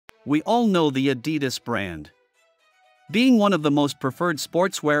We all know the Adidas brand. Being one of the most preferred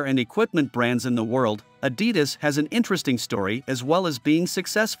sportswear and equipment brands in the world, Adidas has an interesting story as well as being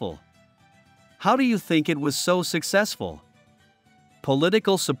successful. How do you think it was so successful?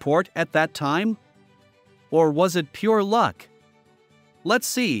 Political support at that time? Or was it pure luck? Let's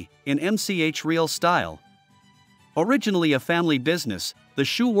see, in MCH Real Style. Originally a family business, the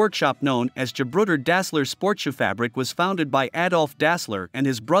shoe workshop known as Gebruder Dassler Sportschuhfabrik was founded by Adolf Dassler and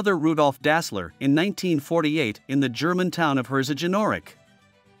his brother Rudolf Dassler in 1948 in the German town of Herzogenaurach.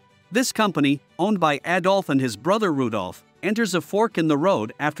 This company, owned by Adolf and his brother Rudolf, enters a fork in the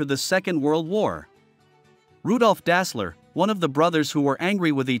road after the Second World War. Rudolf Dassler, one of the brothers who were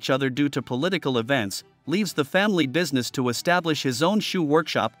angry with each other due to political events, leaves the family business to establish his own shoe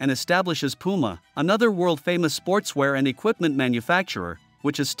workshop and establishes Puma, another world-famous sportswear and equipment manufacturer,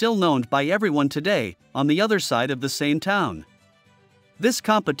 which is still known by everyone today, on the other side of the same town. This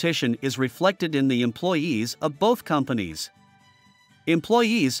competition is reflected in the employees of both companies.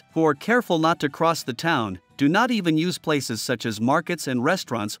 Employees, who are careful not to cross the town, do not even use places such as markets and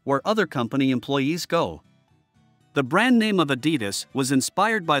restaurants where other company employees go. The brand name of Adidas was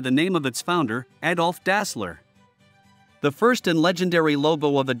inspired by the name of its founder, Adolf Dassler. The first and legendary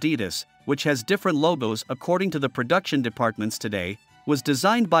logo of Adidas, which has different logos according to the production departments today, was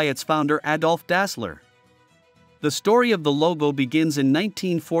designed by its founder Adolf Dassler. The story of the logo begins in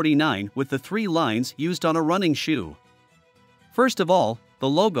 1949 with the 3 lines used on a running shoe. First of all, the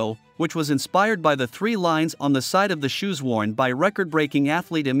logo, which was inspired by the 3 lines on the side of the shoes worn by record-breaking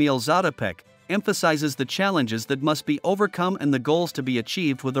athlete Emil Zatopek, emphasizes the challenges that must be overcome and the goals to be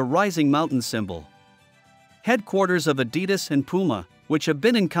achieved with a rising mountain symbol. Headquarters of Adidas and Puma, which have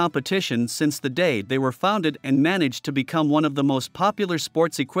been in competition since the day they were founded and managed to become one of the most popular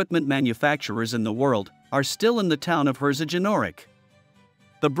sports equipment manufacturers in the world, are still in the town of Herzogenaurach.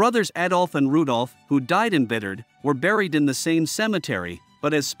 The brothers Adolf and Rudolf, who died embittered, were buried in the same cemetery,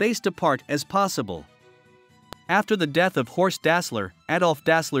 but as spaced apart as possible. After the death of Horst Dassler, Adolf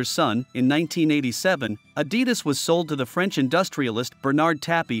Dassler's son, in 1987, Adidas was sold to the French industrialist Bernard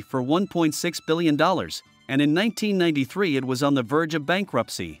Tapie for $1.6 billion, and in 1993 it was on the verge of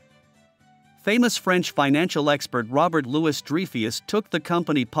bankruptcy. Famous French financial expert Robert Louis Dreyfus took the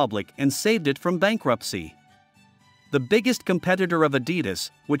company public and saved it from bankruptcy. The biggest competitor of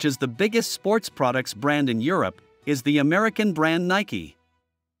Adidas, which is the biggest sports products brand in Europe, is the American brand Nike.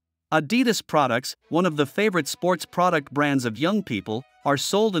 Adidas products, one of the favorite sports product brands of young people, are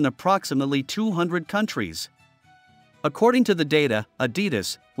sold in approximately 200 countries. According to the data,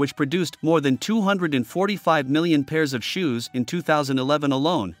 Adidas, which produced more than 245 million pairs of shoes in 2011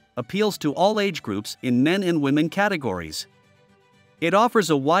 alone, appeals to all age groups in men and women categories. It offers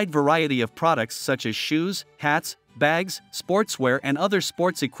a wide variety of products such as shoes, hats, bags, sportswear and other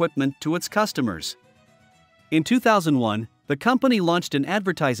sports equipment to its customers. In 2001, the company launched an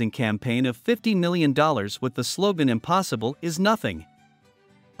advertising campaign of $50 million with the slogan "Impossible is nothing."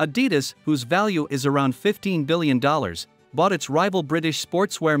 Adidas, whose value is around $15 billion, bought its rival British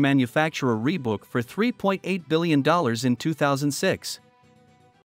sportswear manufacturer Reebok for $3.8 billion in 2006.